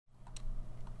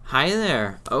Hi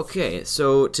there. Okay,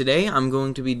 so today I'm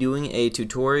going to be doing a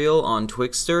tutorial on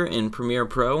Twixtor in Premiere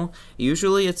Pro.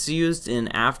 Usually it's used in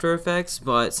After Effects,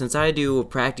 but since I do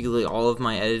practically all of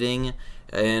my editing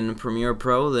in Premiere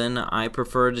Pro, then I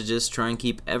prefer to just try and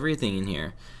keep everything in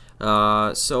here.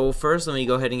 So first let me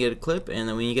go ahead and get a clip and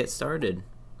then we can get started.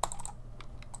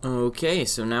 Okay,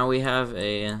 so now we have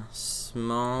a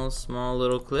small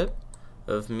little clip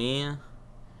of me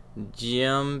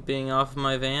jumping off of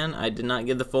my van. I did not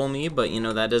get the full me, but you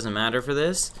know that doesn't matter for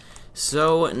this.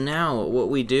 So now what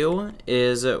we do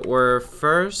is we're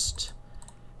first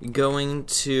going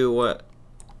to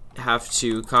have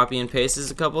to copy and paste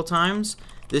this a couple times.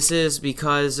 This is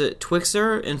because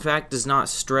Twixtor in fact does not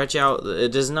stretch out,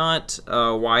 it does not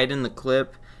widen the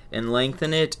clip and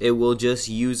lengthen it. It will just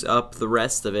use up the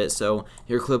rest of it, so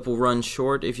your clip will run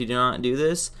short if you do not do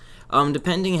this.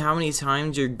 Depending how many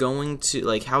times you're going to,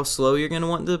 like how slow you're going to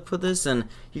want to put this, and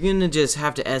you're going to just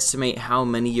have to estimate how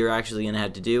many you're actually going to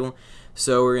have to do.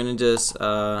 So we're going to just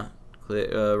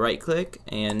right click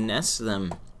and nest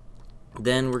them.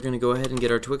 Then we're going to go ahead and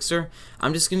get our Twixtor.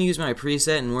 I'm just going to use my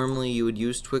preset, and normally you would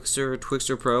use Twixtor,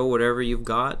 Twixtor Pro, whatever you've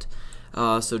got.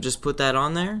 So just put that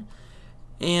on there.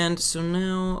 And so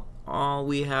now all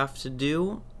we have to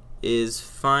do is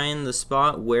find the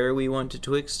spot where we want to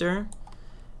Twixtor.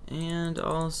 And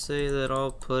I'll say that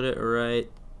I'll put it right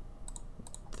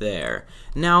there.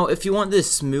 Now if you want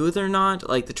this smooth or not,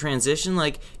 like the transition,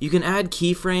 like you can add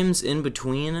keyframes in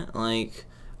between. Like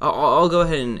I'll go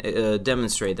ahead and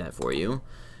demonstrate that for you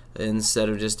instead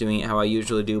of just doing it how I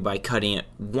usually do by cutting it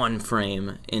one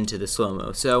frame into the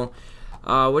slow-mo. So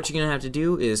what you're gonna have to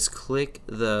do is click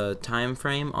the time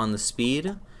frame on the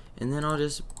speed, and then I'll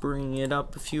just bring it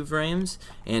up a few frames,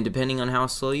 and depending on how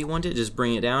slow you want it, just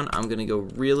bring it down. I'm gonna go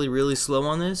really slow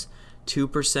on this,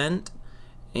 2%,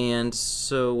 and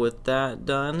so with that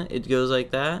done, it goes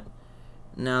like that.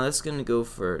 Now that's gonna go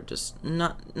for just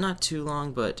not too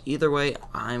long, but either way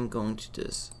I'm going to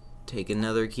just take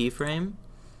another keyframe.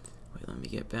 Wait, let me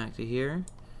get back to here,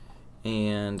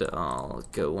 and I'll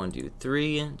go 1, 2,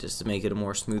 3 just to make it a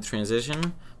more smooth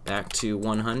transition, back to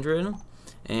 100.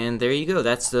 And there you go.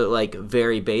 That's the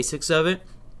very basics of it.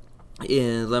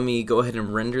 Let me go ahead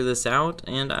and render this out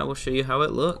and I will show you how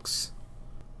it looks.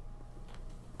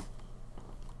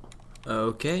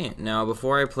 Okay, now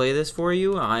before I play this for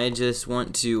you, I just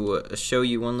want to show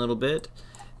you one little bit.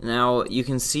 Now you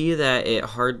can see that it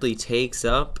hardly takes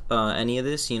up any of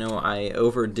this. You know, I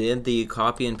overdid the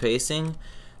copy and pasting.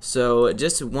 So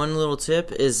just one little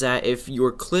tip is that if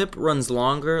your clip runs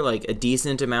longer, like a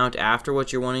decent amount after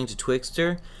what you're wanting to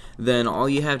Twixtor, then all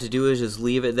you have to do is just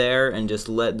leave it there and just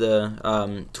let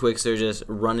the Twixtor just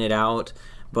run it out.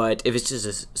 But if it's just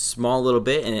a small little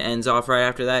bit and it ends off right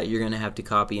after that, you're going to have to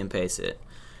copy and paste it.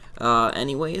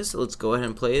 Anyways, let's go ahead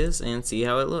and play this and see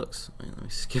how it looks. Wait, let me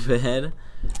skip ahead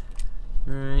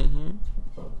right here.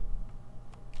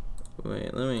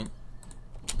 Wait, let me...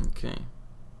 Okay.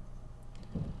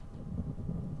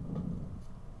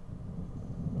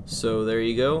 So there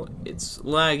you go. It's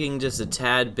lagging just a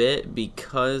tad bit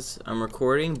because I'm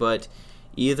recording, but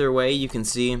either way you can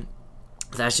see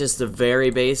that's just the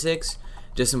very basics.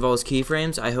 Just involves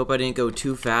keyframes. I hope I didn't go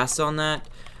too fast on that,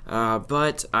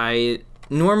 but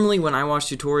normally when I watch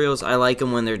tutorials I like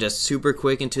them when they're just super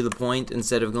quick and to the point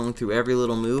instead of going through every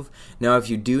little move. Now if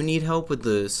you do need help with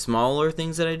the smaller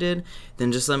things that I did,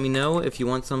 then just let me know. If you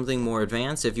want something more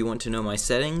advanced, if you want to know my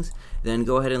settings, then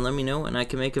go ahead and let me know and I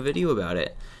can make a video about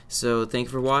it. So thank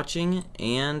you for watching,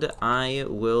 and I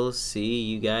will see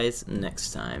you guys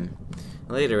next time.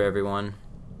 Later everyone.